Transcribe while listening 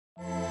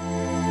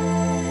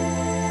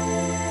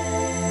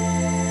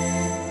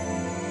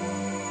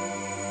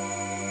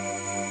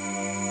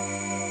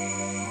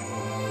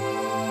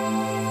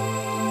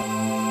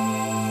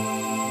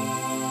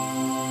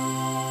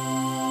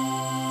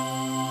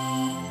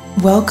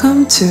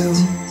Welcome to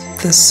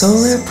the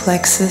Solar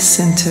Plexus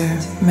Center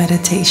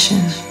Meditation.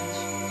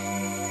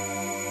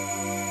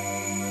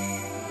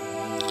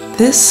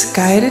 This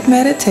guided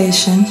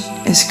meditation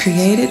is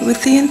created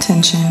with the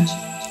intention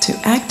to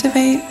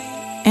activate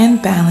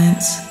and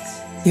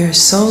balance your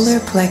solar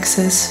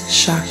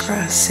plexus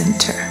chakra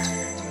center.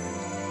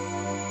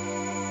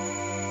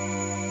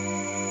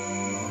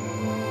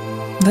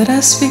 Let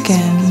us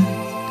begin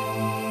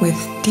with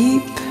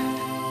deep,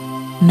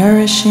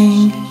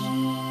 nourishing,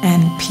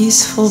 and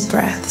peaceful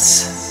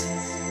breaths.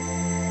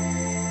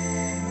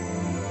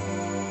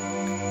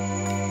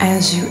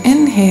 As you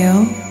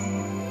inhale,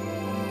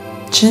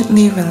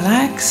 gently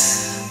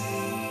relax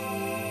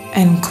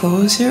and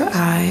close your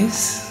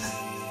eyes.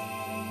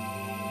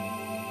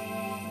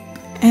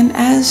 And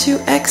as you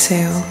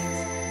exhale,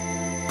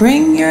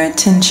 bring your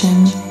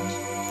attention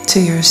to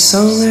your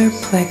solar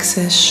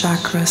plexus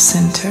chakra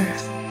center,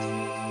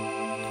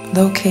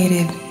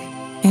 located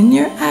in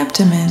your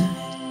abdomen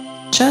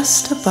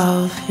just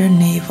above your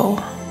navel.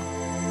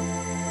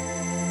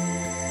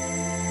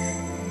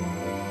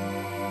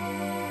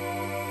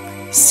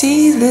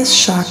 See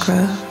this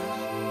chakra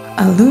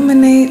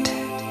illuminate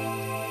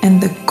in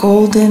the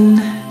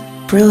golden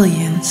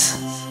brilliance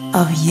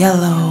of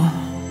yellow.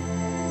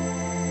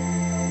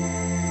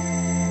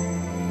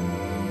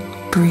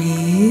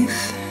 Breathe.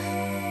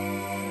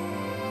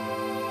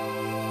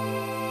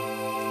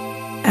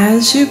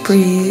 As you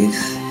breathe,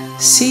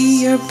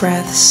 see your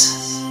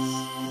breaths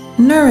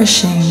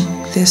nourishing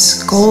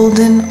this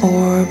golden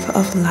orb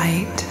of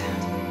light.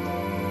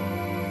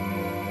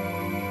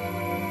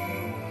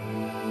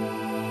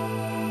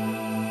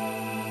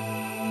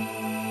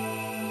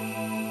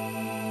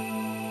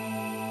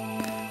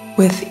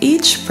 With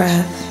each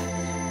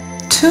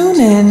breath, tune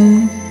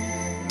in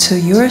to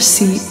your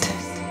seat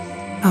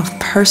of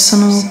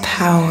personal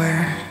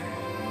power.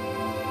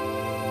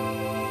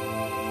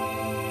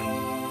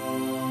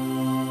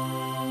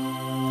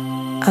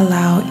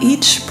 Allow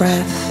each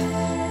breath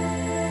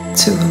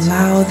to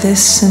allow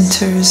this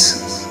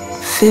center's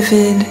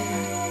vivid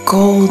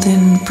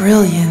golden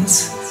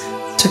brilliance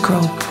to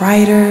grow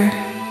brighter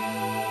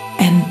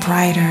and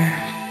brighter.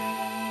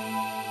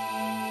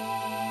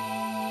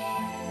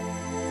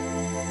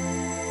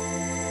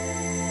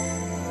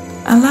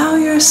 Allow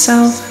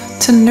yourself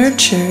to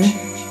nurture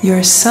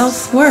your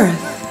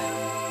self-worth.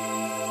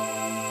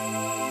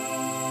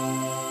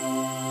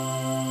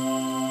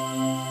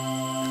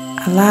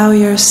 Allow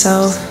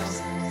yourself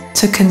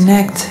to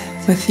connect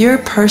with your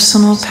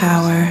personal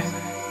power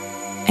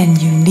and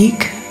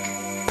unique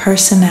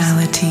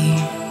personality.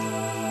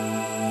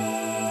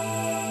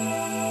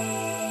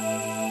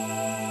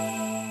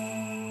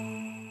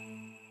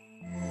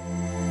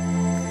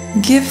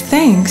 Give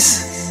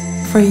thanks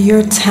for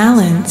your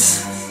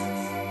talents.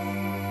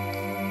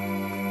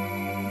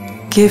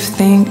 Give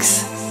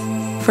thanks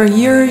for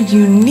your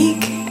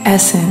unique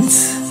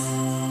essence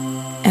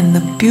and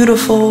the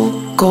beautiful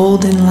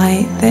golden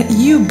light that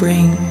you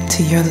bring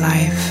to your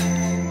life.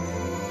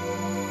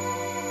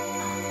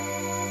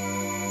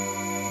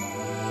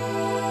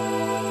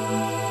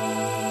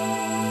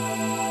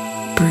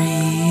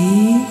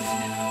 Breathe.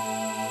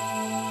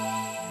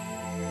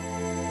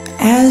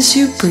 As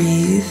you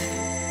breathe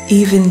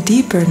even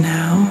deeper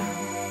now,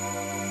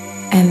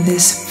 and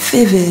this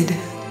vivid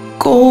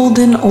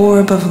golden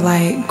orb of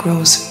light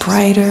grows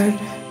brighter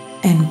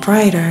and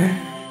brighter,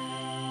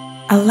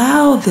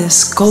 allow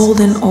this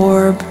golden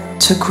orb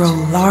to grow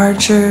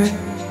larger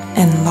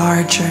and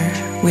larger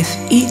with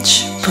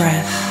each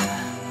breath.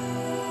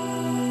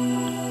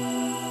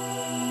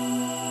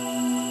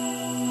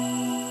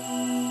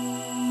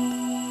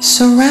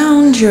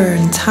 Surround your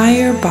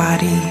entire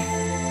body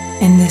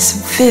in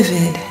this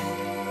vivid,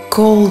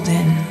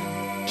 golden,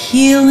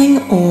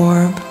 healing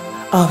orb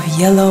of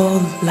yellow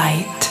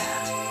light.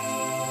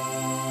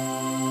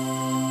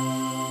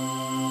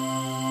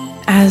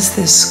 As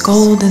this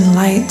golden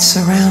light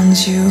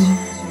surrounds you,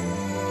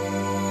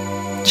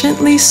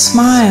 gently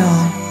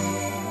smile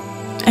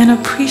and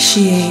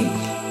appreciate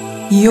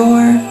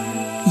your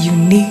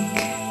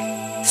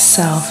unique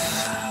self.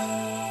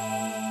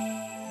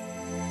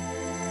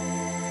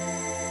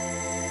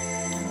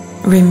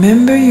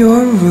 Remember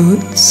your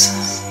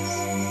roots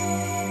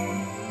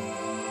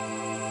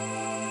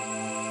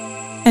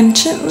and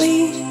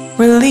gently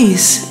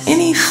release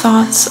any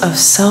thoughts of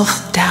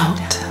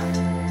self-doubt.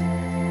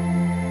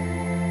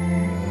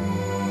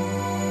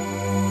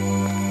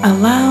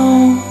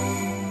 Allow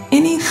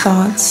any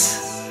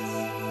thoughts,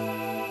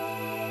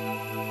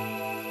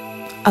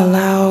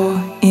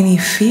 allow any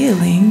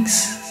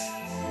feelings,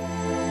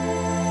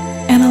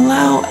 and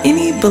allow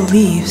any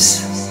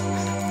beliefs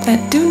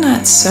that do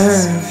not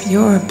serve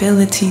your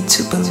ability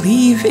to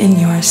believe in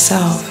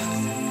yourself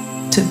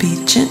to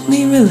be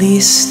gently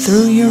released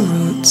through your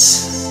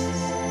roots,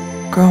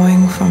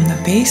 growing from the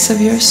base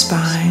of your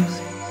spine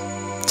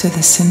to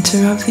the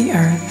center of the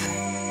earth,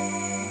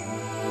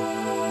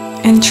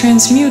 and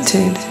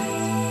transmuted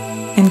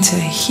into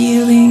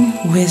healing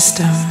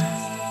wisdom.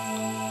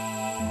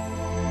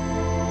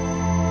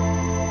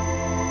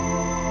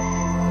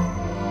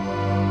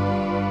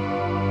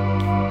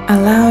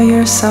 Allow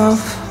yourself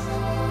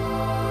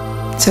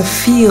to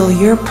feel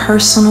your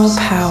personal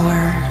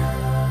power.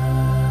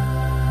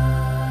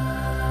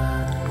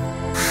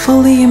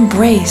 Fully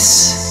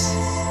embrace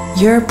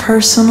your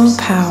personal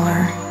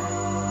power.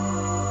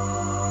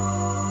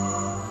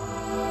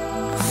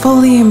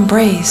 Fully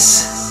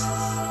embrace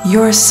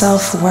your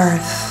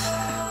self-worth.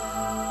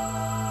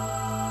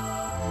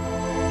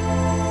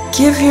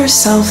 Give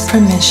yourself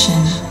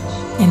permission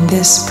in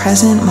this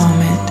present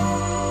moment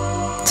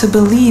to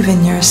believe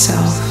in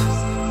yourself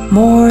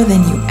more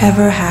than you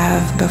ever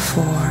have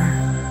before.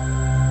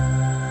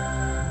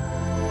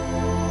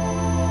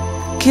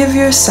 Give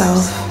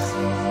yourself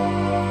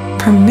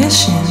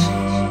permission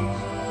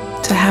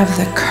to have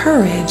the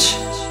courage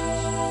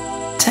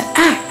to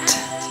act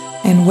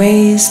in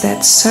ways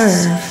that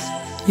serve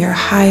your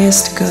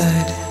highest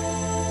good.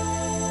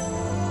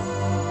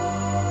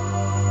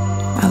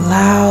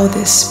 Allow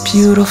this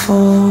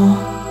beautiful,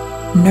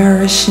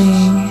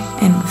 nourishing,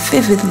 and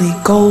vividly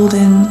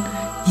golden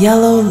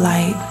yellow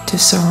light to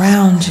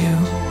surround you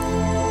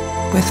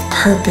with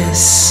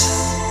purpose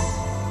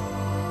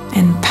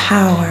and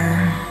power.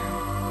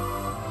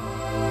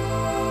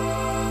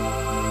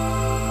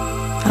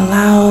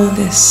 Allow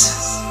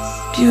this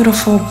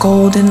beautiful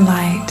golden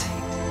light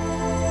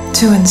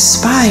to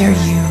inspire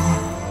you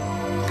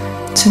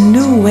to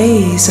new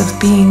ways of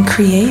being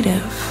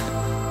creative.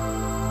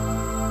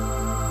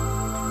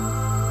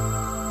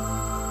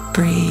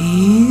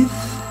 Breathe.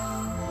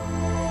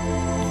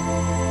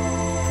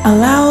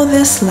 Allow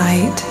this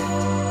light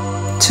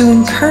to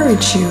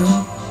encourage you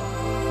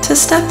to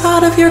step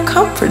out of your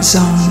comfort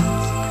zone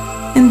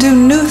and do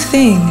new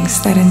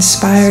things that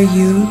inspire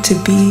you to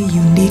be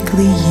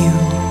uniquely you.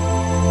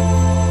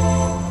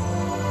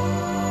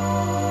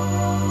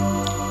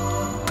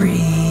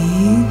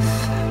 Breathe.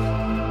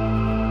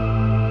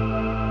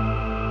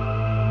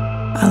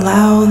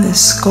 Allow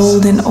this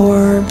golden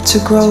orb to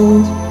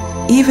grow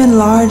even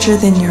larger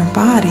than your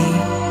body,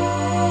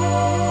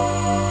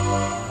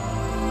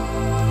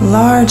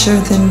 larger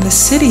than the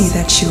city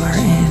that you are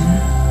in,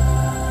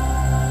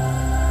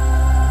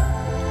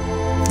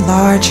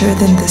 larger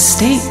than the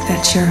state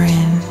that you're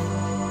in.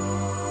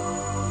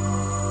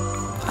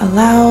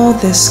 Allow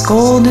this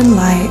golden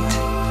light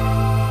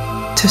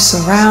to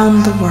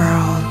surround the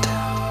world.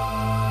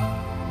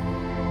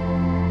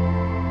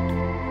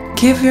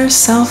 Give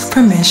yourself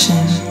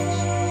permission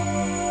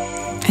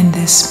in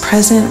this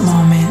present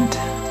moment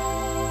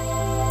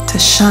to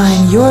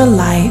shine your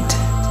light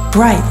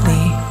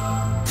brightly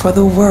for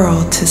the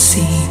world to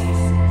see.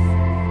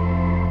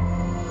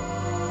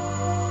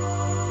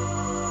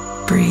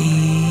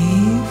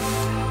 Breathe.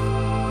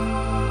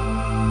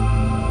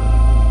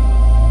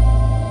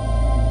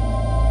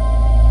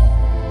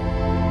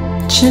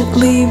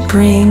 Gently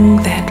bring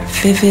that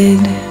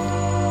vivid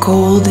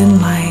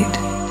golden light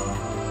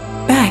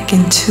back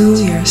into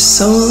your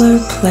solar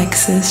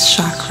plexus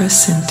chakra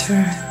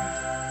center.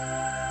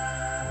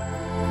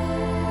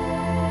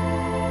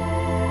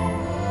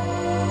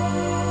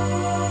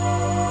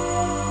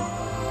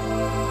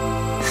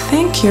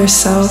 Thank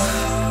yourself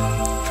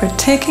for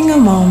taking a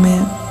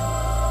moment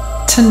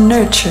to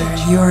nurture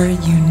your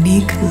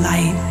unique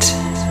light.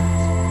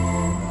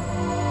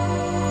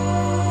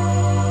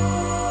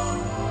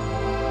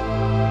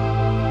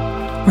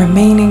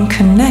 Remaining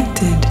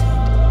connected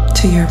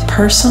to your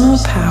personal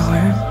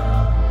power,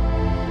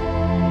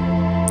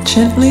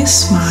 gently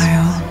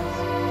smile,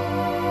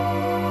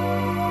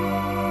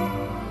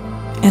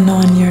 and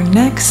on your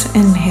next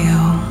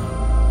inhale,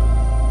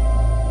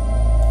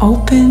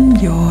 open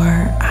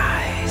your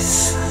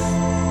eyes.